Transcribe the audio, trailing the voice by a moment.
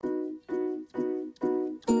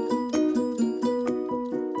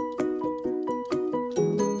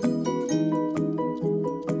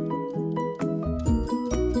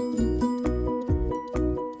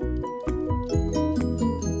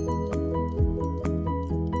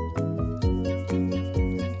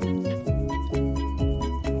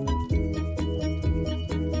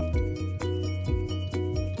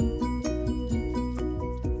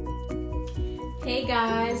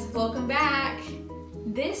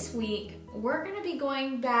This week, we're going to be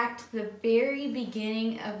going back to the very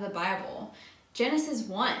beginning of the Bible, Genesis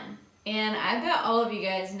 1. And I bet all of you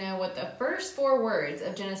guys know what the first 4 words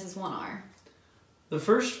of Genesis 1 are. The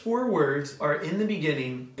first 4 words are in the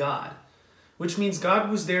beginning, God, which means God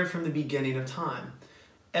was there from the beginning of time.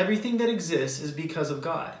 Everything that exists is because of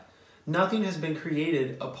God. Nothing has been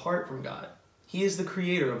created apart from God. He is the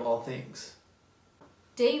creator of all things.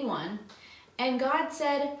 Day 1, and God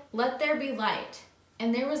said, "Let there be light."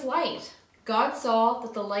 And there was light. God saw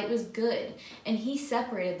that the light was good, and he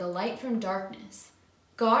separated the light from darkness.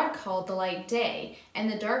 God called the light day, and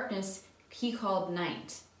the darkness he called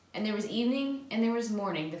night. And there was evening, and there was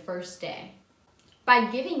morning the first day. By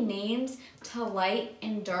giving names to light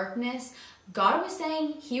and darkness, God was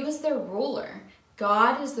saying he was the ruler.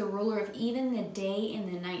 God is the ruler of even the day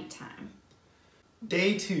and the nighttime.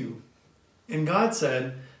 Day 2, and God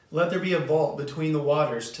said, "Let there be a vault between the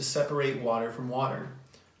waters to separate water from water."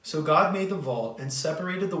 So God made the vault and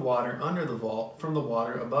separated the water under the vault from the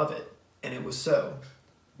water above it. And it was so.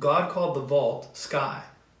 God called the vault sky.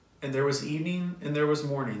 And there was evening and there was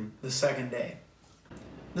morning the second day.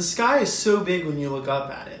 The sky is so big when you look up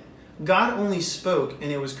at it. God only spoke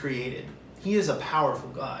and it was created. He is a powerful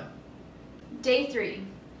God. Day 3.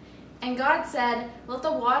 And God said, "Let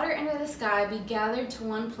the water under the sky be gathered to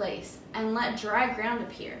one place, and let dry ground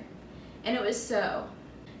appear." And it was so.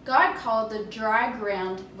 God called the dry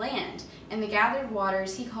ground land, and the gathered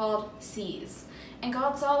waters he called seas. And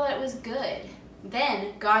God saw that it was good.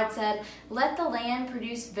 Then God said, "Let the land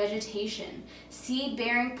produce vegetation,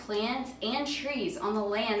 seed-bearing plants and trees on the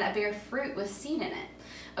land that bear fruit with seed in it,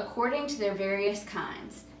 according to their various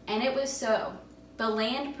kinds." And it was so. The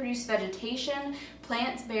land produced vegetation,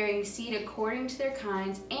 plants bearing seed according to their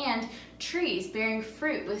kinds, and trees bearing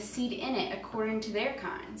fruit with seed in it according to their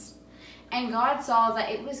kinds. And God saw that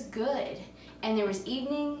it was good, and there was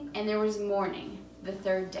evening and there was morning, the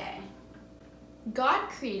third day. God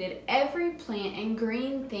created every plant and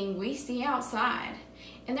green thing we see outside,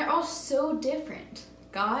 and they're all so different.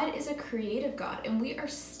 God is a creative God, and we are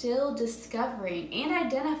still discovering and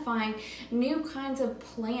identifying new kinds of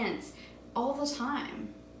plants all the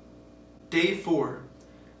time. Day 4,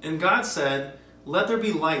 and God said, "Let there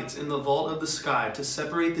be lights in the vault of the sky to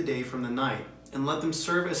separate the day from the night, and let them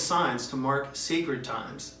serve as signs to mark sacred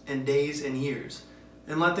times and days and years.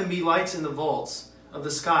 And let them be lights in the vaults of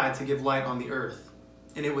the sky to give light on the earth."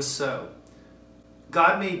 And it was so.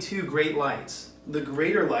 God made 2 great lights, the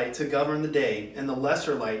greater light to govern the day and the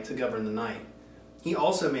lesser light to govern the night. He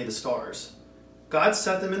also made the stars. God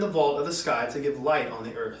set them in the vault of the sky to give light on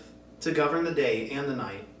the earth, to govern the day and the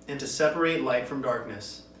night, and to separate light from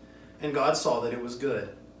darkness. And God saw that it was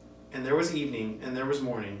good. And there was evening and there was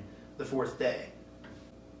morning, the 4th day.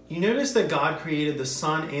 You notice that God created the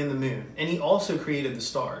sun and the moon, and he also created the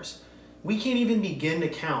stars. We can't even begin to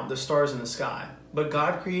count the stars in the sky, but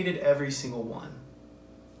God created every single one.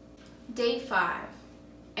 Day 5.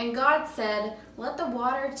 And God said, "Let the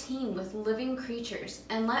water teem with living creatures,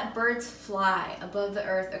 and let birds fly above the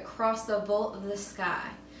earth across the vault of the sky."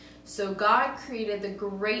 So God created the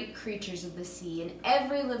great creatures of the sea and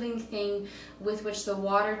every living thing with which the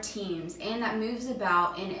water teems and that moves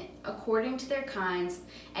about in it according to their kinds,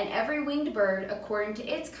 and every winged bird according to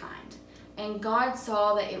its kind. And God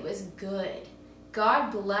saw that it was good.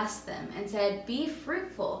 God blessed them and said, "Be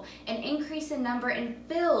fruitful and increase in number and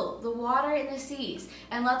fill the water in the seas,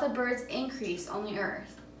 and let the birds increase on the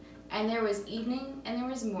earth." And there was evening and there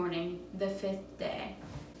was morning, the 5th day.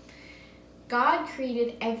 God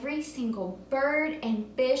created every single bird and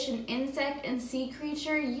fish and insect and sea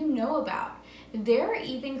creature you know about. There are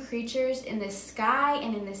even creatures in the sky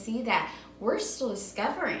and in the sea that we're still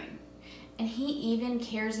discovering. And he even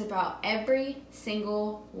cares about every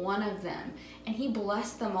single one of them, and he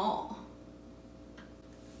blessed them all.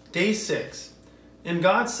 Day 6, and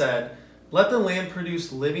God said, "Let the land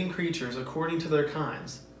produce living creatures according to their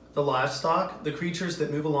kinds, the livestock, the creatures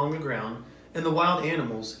that move along the ground, and the wild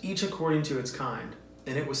animals, each according to its kind."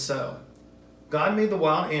 And it was so. God made the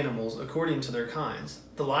wild animals according to their kinds,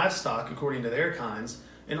 the livestock according to their kinds,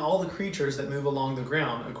 and all the creatures that move along the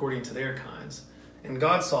ground according to their kinds. And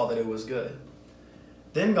God saw that it was good.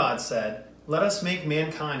 Then God said, "Let us make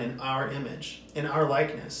mankind in our image, in our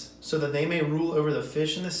likeness, so that they may rule over the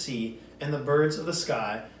fish in the sea and the birds of the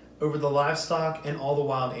sky, over the livestock and all the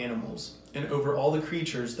wild animals, and over all the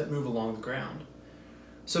creatures that move along the ground."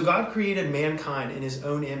 So God created mankind in his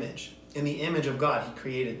own image. In the image of God he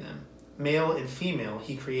created them. Male and female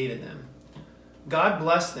he created them. God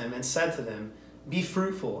blessed them and said to them, "Be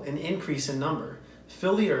fruitful and increase in number.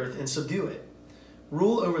 Fill the earth and subdue it.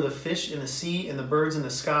 Rule over the fish in the sea and the birds in the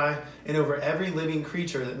sky, and over every living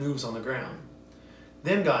creature that moves on the ground."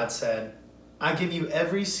 Then God said, "I give you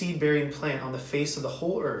every seed-bearing plant on the face of the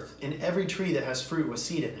whole earth, and every tree that has fruit with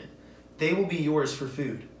seed in it. They will be yours for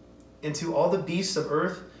food. And to all the beasts of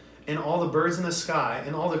earth, and all the birds in the sky,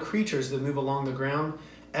 and all the creatures that move along the ground,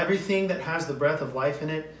 everything that has the breath of life in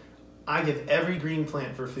it, I give every green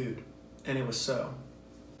plant for food." And it was so.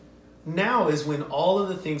 Now is when all of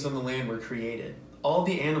the things on the land were created, all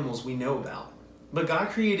the animals we know about. But God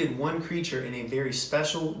created one creature in a very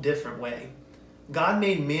special, different way. God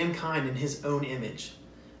made mankind in his own image.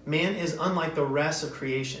 Man is unlike the rest of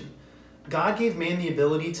creation. God gave man the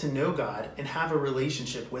ability to know God and have a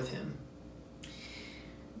relationship with him.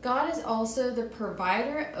 God is also the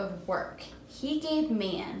provider of work. He gave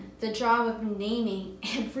man the job of naming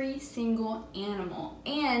every single animal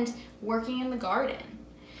and working in the garden.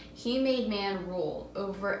 He made man rule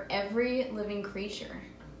over every living creature.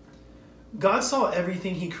 God saw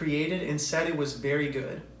everything he created and said it was very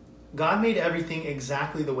good. God made everything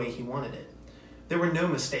exactly the way he wanted it. There were no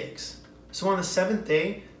mistakes. So on the seventh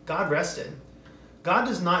day, God rested. God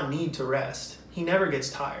does not need to rest. He never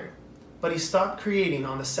gets tired. But he stopped creating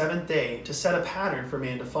on the seventh day to set a pattern for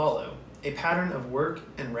man to follow, a pattern of work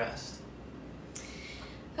and rest.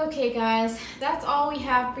 Okay guys, that's all we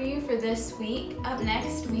have for you for this week. Up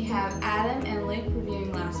next, we have Adam and Luke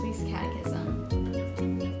reviewing last week's catechism.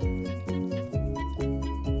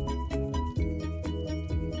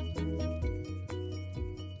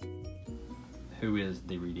 Who is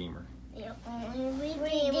the Redeemer? The only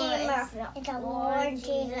Redeemer is the Lord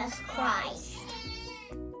Jesus Christ.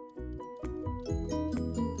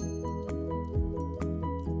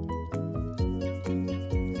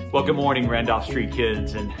 Well, good morning, Randolph Street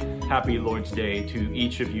kids, and happy Lord's Day to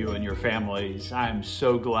each of you and your families. I'm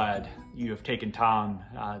so glad you have taken time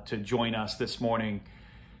to join us this morning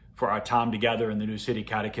for our time together in the New City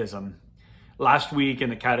Catechism. Last week in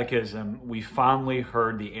the Catechism, we finally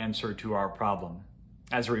heard the answer to our problem.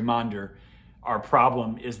 As a reminder, our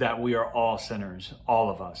problem is that we are all sinners, all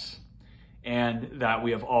of us, and that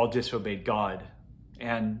we have all disobeyed God.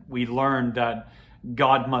 And we learned that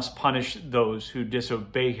God must punish those who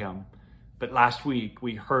disobey him. But last week,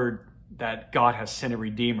 we heard that God has sent a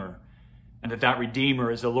Redeemer, and that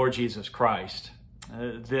Redeemer is the Lord Jesus Christ.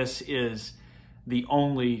 This is the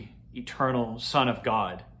only eternal Son of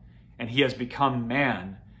God, and he has become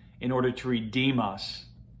man in order to redeem us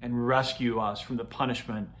and rescue us from the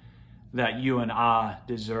punishment that you and I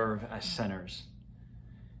deserve as sinners.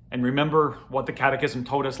 And remember what the Catechism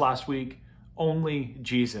told us last week? Only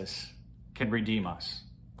Jesus can redeem us.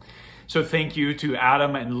 So thank you to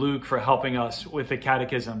Adam and Luke for helping us with the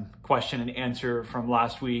Catechism question and answer from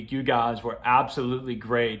last week. You guys were absolutely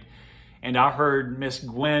great. And I heard Miss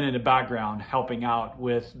Gwen in the background helping out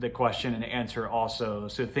with the question and answer also.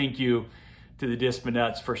 So thank you to the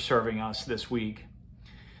Disponettes for serving us this week.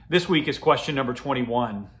 This week is question number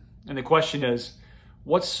 21. And the question is,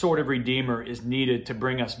 what sort of Redeemer is needed to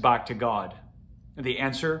bring us back to God? And the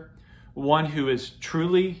answer, one who is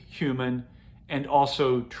truly human and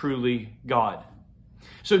also truly God.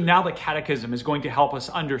 So now the Catechism is going to help us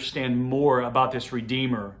understand more about this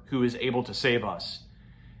Redeemer who is able to save us.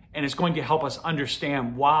 And it's going to help us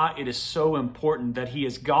understand why it is so important that he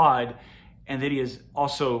is God and that he is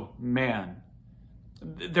also man.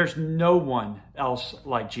 There's no one else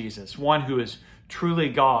like Jesus, one who is truly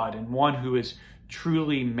God and one who is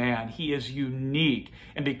truly man. He is unique.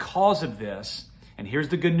 And because of this, and here's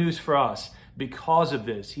the good news for us, because of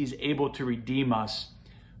this, he's able to redeem us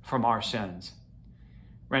from our sins.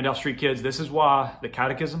 Randolph Street kids, this is why the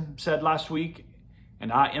Catechism said last week,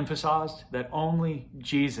 and I emphasized that only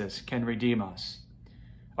Jesus can redeem us.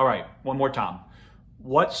 All right, one more time.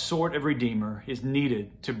 What sort of Redeemer is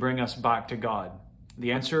needed to bring us back to God?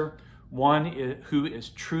 The answer, one who is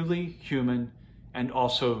truly human and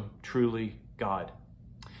also truly God.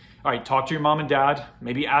 All right, talk to your mom and dad.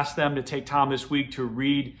 Maybe ask them to take time this week to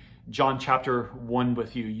read John chapter 1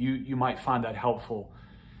 with you. You might find that helpful.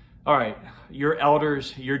 All right, your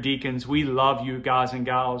elders, your deacons, we love you guys and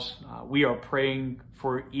gals. We are praying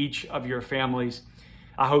for each of your families.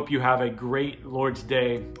 I hope you have a great Lord's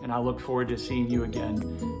Day, and I look forward to seeing you again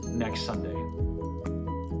next Sunday.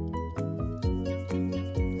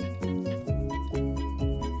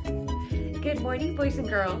 Good morning, boys and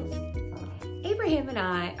girls. Abraham and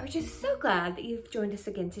I are just so glad that you've joined us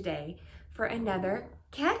again today for another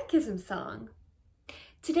Catechism song.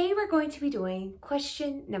 Today we're going to be doing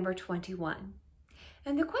question number 21.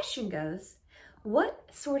 And the question goes, what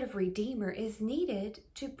sort of Redeemer is needed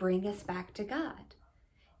to bring us back to God?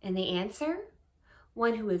 And the answer,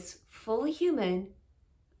 one who is fully human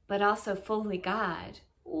but also fully God.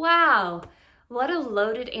 Wow, what a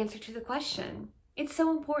loaded answer to the question. It's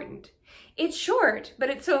so important. It's short, but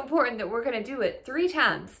it's so important that we're going to do it 3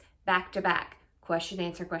 times back to back. Question,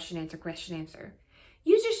 answer, question, answer, question, answer.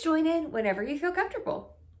 You just join in whenever you feel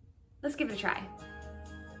comfortable. Let's give it a try.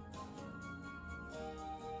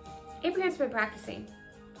 Abraham's been practicing.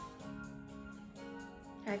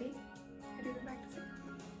 Have you? Have you been practicing?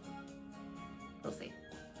 We'll see.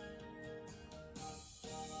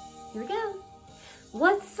 Here we go.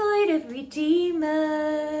 What sort of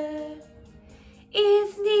Redeemer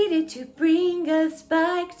is needed to bring us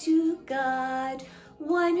back to God?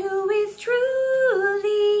 One who is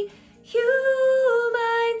truly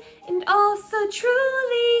human and also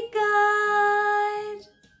truly God.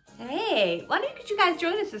 Hey, why don't you guys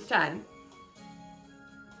join us this time?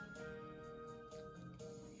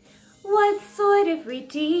 What sort of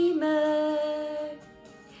Redeemer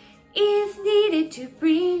is needed to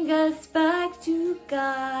bring us back to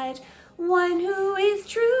God? One who is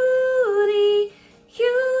truly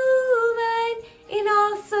human and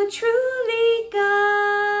also truly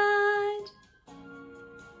God.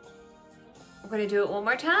 We're going to do it one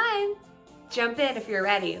more time. Jump in if you're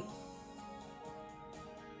ready.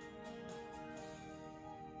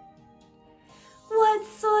 What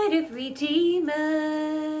sort of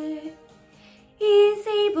Redeemer is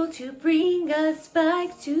able to bring us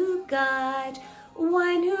back to God?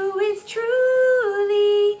 One who is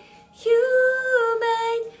truly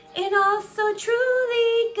human and also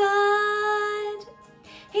truly God.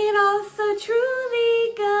 And also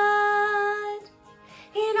truly God.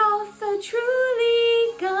 And also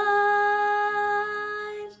truly God.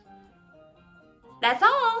 That's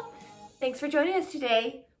all. Thanks for joining us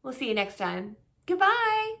today. We'll see you next time.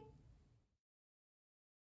 Goodbye.